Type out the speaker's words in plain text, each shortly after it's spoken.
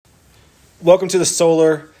Welcome to the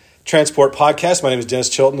Solar Transport Podcast. My name is Dennis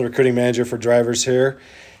Chilton, the recruiting manager for drivers here.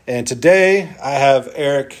 And today I have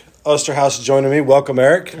Eric Osterhaus joining me. Welcome,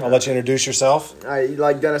 Eric. I'll let you introduce yourself.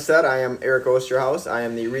 Like Dennis said, I am Eric Osterhaus. I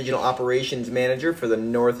am the Regional Operations Manager for the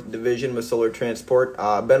North Division with Solar Transport.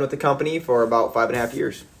 Been with the company for about 5.5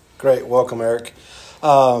 years. Great. Welcome, Eric.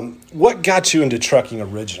 What got you into trucking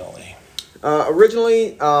originally?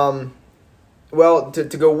 Well, to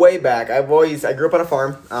go way back, I grew up on a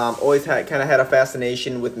farm. Always had a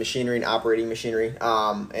fascination with machinery and operating machinery.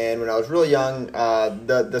 And when I was really young,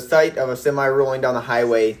 the sight of a semi rolling down the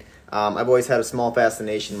highway, I've always had a small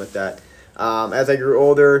fascination with that. As I grew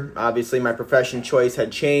older, obviously my profession choice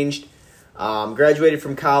had changed. Graduated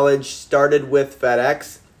from college, started with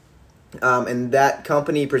FedEx, and that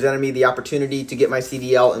company presented me the opportunity to get my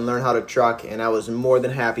CDL and learn how to truck, and I was more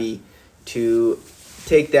than happy to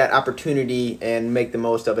take that opportunity and make the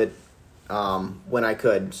most of it when I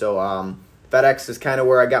could. So FedEx is kind of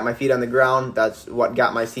where I got my feet on the ground. That's what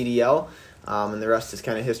got my CDL, and the rest is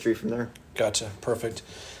kind of history from there. Gotcha. Perfect.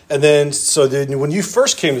 And then, when you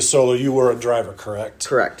first came to Solar, you were a driver, correct?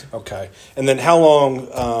 Correct. Okay. And then how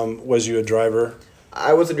long was you a driver?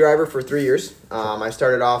 I was a driver for 3 years. I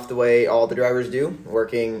started off the way all the drivers do,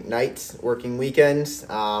 working nights, working weekends.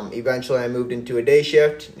 Eventually, I moved into a day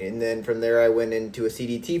shift, and then from there, I went into a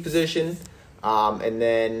CDT position, and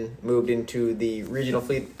then moved into the Regional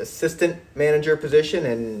Fleet Assistant Manager position,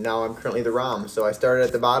 and now I'm currently the ROM. So I started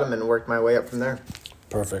at the bottom and worked my way up from there.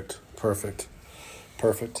 Perfect.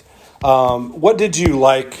 What did you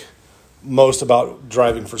like most about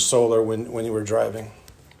driving for Solar when you were driving?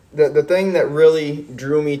 The thing that really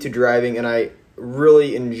drew me to driving, and I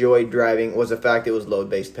really enjoyed driving, was the fact it was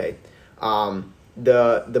load-based pay.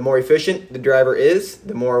 The more efficient the driver is,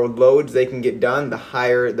 the more loads they can get done, the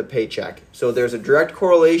higher the paycheck. So there's a direct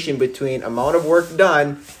correlation between amount of work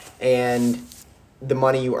done and the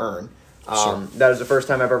money you earn. Sure. That is the first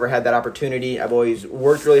time I've ever had that opportunity. I've always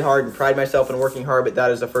worked really hard and pride myself in working hard, but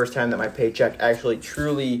that is the first time that my paycheck actually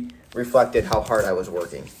truly reflected how hard I was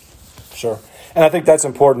working. Sure. And I think that's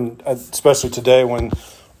important, especially today when,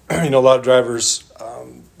 a lot of drivers,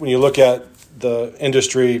 when you look at the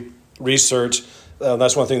industry research,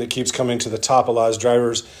 that's one thing that keeps coming to the top. A lot of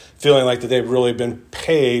drivers feeling like that they've really been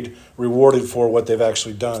paid, rewarded for what they've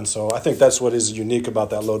actually done. So I think that's what is unique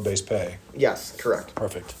about that load-based pay. Yes, correct.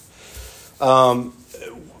 Perfect. Tell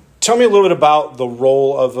me a little bit about the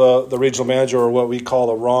role of the regional manager, or what we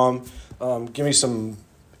call a ROM. Give me some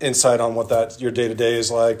insight on what your day-to-day is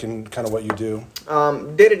like and kind of what you do.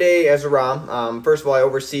 Day-to-day as a ROM, first of all, I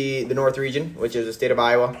oversee the North Region, which is the state of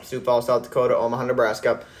Iowa, Sioux Falls, South Dakota, Omaha,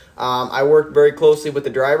 Nebraska. I work very closely with the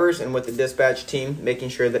drivers and with the dispatch team, making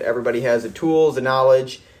sure that everybody has the tools, the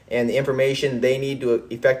knowledge, and the information they need to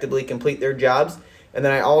effectively complete their jobs. And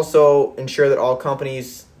then I also ensure that all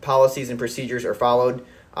companies' policies and procedures are followed.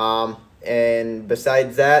 And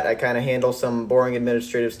besides that, I kind of handle some boring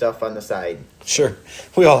administrative stuff on the side. Sure.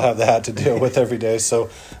 We all have that to deal with every day,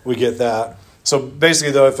 so we get that. So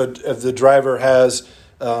basically, though, if the driver has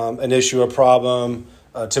an issue, a problem,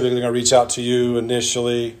 typically going to reach out to you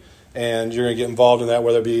initially, and you're going to get involved in that,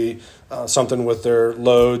 whether it be something with their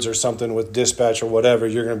loads or something with dispatch or whatever,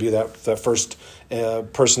 you're going to be that first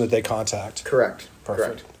person that they contact. Correct.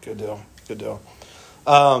 Perfect. Correct. Good deal.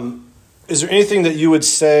 Is there anything that you would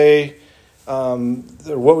say,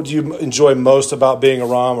 what would you enjoy most about being a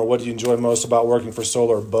ROM, or what do you enjoy most about working for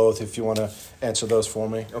Solar, or both, if you want to answer those for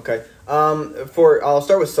me? Okay. I'll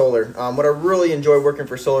start with Solar. What I really enjoy working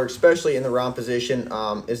for Solar, especially in the ROM position,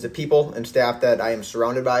 is the people and staff that I am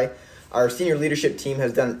surrounded by. Our senior leadership team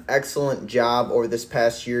has done an excellent job over this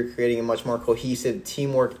past year creating a much more cohesive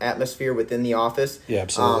teamwork atmosphere within the office. Yeah,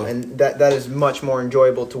 absolutely. And that is much more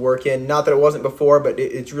enjoyable to work in. Not that it wasn't before, but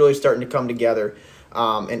it's really starting to come together.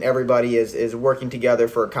 And everybody is working together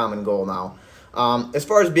for a common goal now. As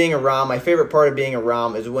far as being a ROM, my favorite part of being a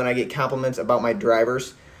ROM is when I get compliments about my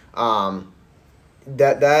drivers.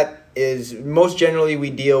 That is most generally we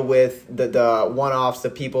deal with the one-offs, the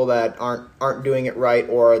people that aren't doing it right,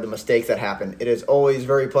 or the mistakes that happen. It is always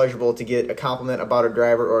very pleasurable to get a compliment about a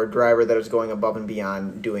driver, or a driver that is going above and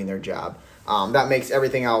beyond doing their job. That makes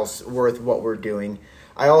everything else worth what we're doing.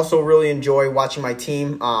 I also really enjoy watching my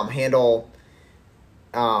team handle.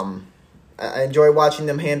 I enjoy watching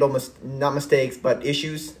them handle not mistakes but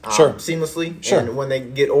issues seamlessly. Sure. And when they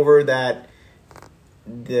get over that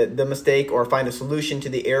the mistake or find a solution to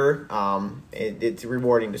the error, it's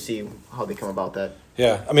rewarding to see how they come about that.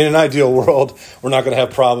 Yeah, I mean, in an ideal world, we're not going to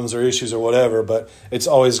have problems or issues or whatever, but it's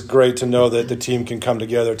always great to know that the team can come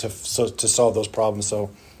together to solve those problems. So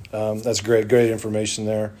that's great information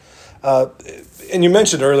there. And you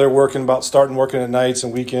mentioned earlier starting working at nights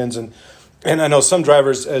and weekends, and I know some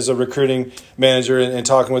drivers, as a recruiting manager and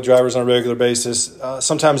talking with drivers on a regular basis,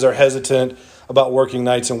 sometimes they're hesitant about working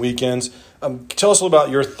nights and weekends. Tell us a little about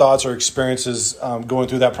your thoughts or experiences going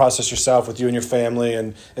through that process yourself with you and your family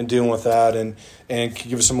and dealing with that, and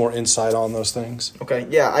give us some more insight on those things. Okay,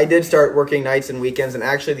 yeah, I did start working nights and weekends, and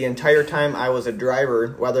actually the entire time I was a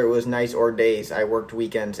driver, whether it was nights or days, I worked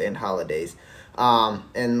weekends and holidays.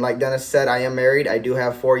 And like Dennis said, I am married. I do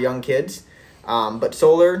have 4 young kids. But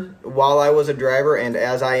Solar, while I was a driver and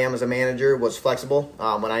as I am as a manager, was flexible.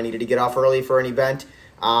 When I needed to get off early for an event,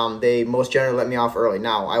 they most generally let me off early.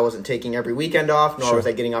 Now, I wasn't taking every weekend off, nor was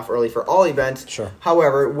I getting off early for all events. Sure.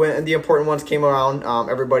 However, when the important ones came around,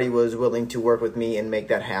 everybody was willing to work with me and make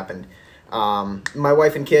that happen. My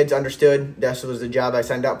wife and kids understood this was the job I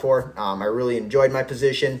signed up for. I really enjoyed my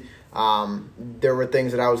position. There were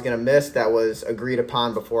things that I was going to miss that was agreed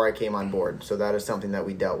upon before I came on board. So that is something that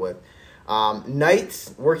we dealt with.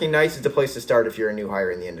 Working nights is the place to start if you're a new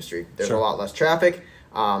hire in the industry. There's Sure. a lot less traffic.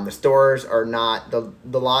 The stores are not,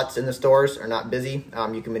 the lots in the stores are not busy.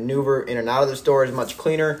 You can maneuver in and out of the stores much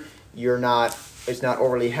cleaner. It's not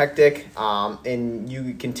overly hectic. And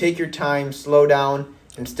you can take your time, slow down,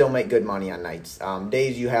 and still make good money on nights.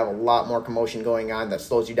 Days you have a lot more commotion going on that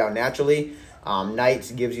slows you down naturally.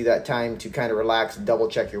 Nights gives you that time to kind of relax, double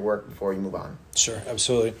check your work before you move on. Sure,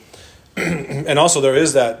 absolutely. And also there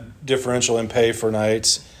is that differential in pay for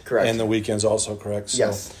nights. Correct. And the weekends also, correct? So,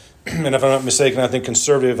 Yes. and if I'm not mistaken, I think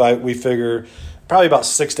conservative, we figure probably about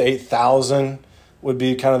 6,000 to 8,000 would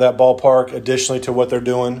be kind of that ballpark additionally to what they're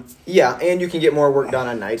doing. Yeah, and you can get more work done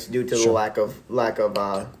on nights due to Sure. the lack of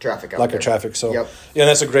traffic out Lack there. of traffic. So, Yep. yeah,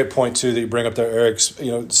 that's a great point too that you bring up there, Eric.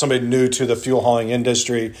 Somebody new to the fuel hauling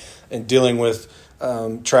industry and dealing with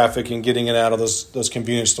traffic and getting in and out of those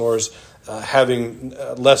convenience stores, having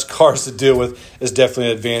less cars to deal with is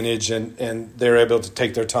definitely an advantage, and they're able to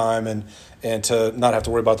take their time and to not have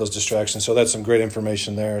to worry about those distractions. So that's some great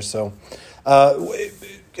information there. So,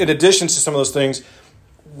 in addition to some of those things,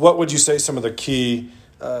 what would you say some of the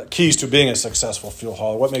keys to being a successful fuel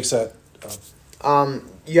hauler? What makes that?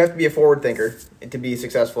 You have to be a forward thinker to be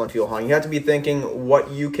successful in fuel hauling. You have to be thinking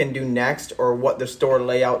what you can do next or what the store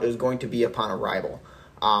layout is going to be upon arrival.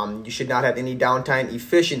 You should not have any downtime.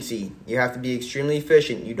 Efficiency. You have to be extremely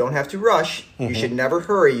efficient. You don't have to rush. Mm-hmm. You should never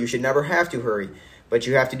hurry. You should never have to hurry. But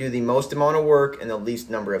you have to do the most amount of work in the least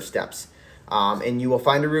number of steps. And you will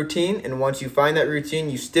find a routine. And once you find that routine,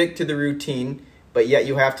 you stick to the routine. But yet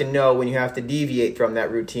you have to know when you have to deviate from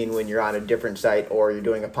that routine when you're on a different site or you're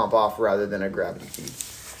doing a pump off rather than a gravity feed.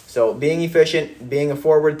 So being efficient, being a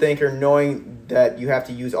forward thinker, knowing that you have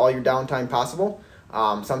to use all your downtime possible.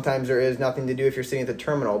 Sometimes there is nothing to do if you're sitting at the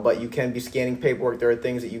terminal, but you can be scanning paperwork. There are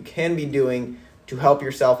things that you can be doing to help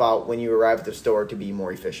yourself out when you arrive at the store to be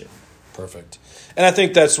more efficient. Perfect. And I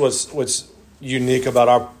think that's what's unique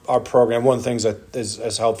about our program. One of the things that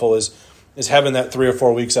is helpful is having that 3 or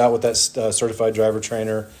 4 weeks out with that certified driver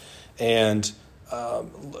trainer and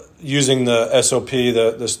using the SOP,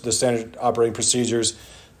 the standard operating procedures,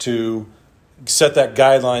 to set that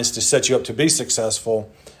guidelines to set you up to be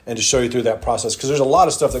successful and to show you through that process. Because there's a lot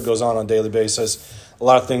of stuff that goes on a daily basis, a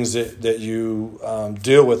lot of things that you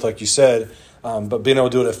deal with, like you said, but being able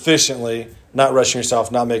to do it efficiently, not rushing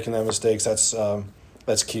yourself, not making that mistakes, that's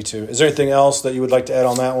key too. Is there anything else that you would like to add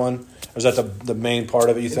on that one? Or is that the main part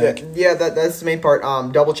of it, you think? Yeah, that's the main part.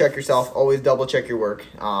 Double check yourself. Always double check your work.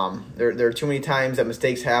 There are too many times that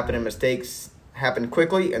mistakes happen, and mistakes happen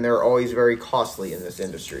quickly, and they're always very costly in this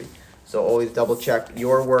industry. So always double check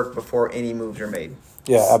your work before any moves are made.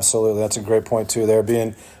 Yeah, absolutely. That's a great point too there.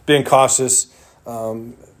 Being cautious,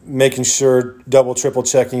 making sure, double, triple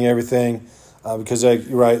checking everything, because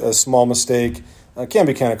you're right, a small mistake can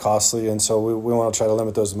be kind of costly, and so we want to try to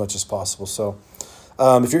limit those as much as possible. So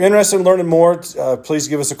if you're interested in learning more, please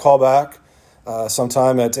give us a call back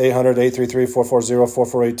sometime at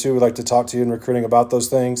 800-833-440-4482. We'd like to talk to you in recruiting about those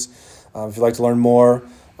things. If you'd like to learn more,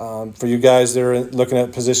 for you guys that are looking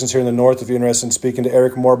at positions here in the north, if you're interested in speaking to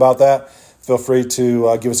Eric more about that, feel free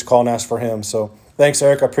to give us a call and ask for him. So thanks,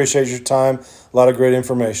 Eric. I appreciate your time. A lot of great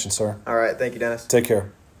information, sir. All right. Thank you, Dennis. Take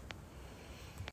care.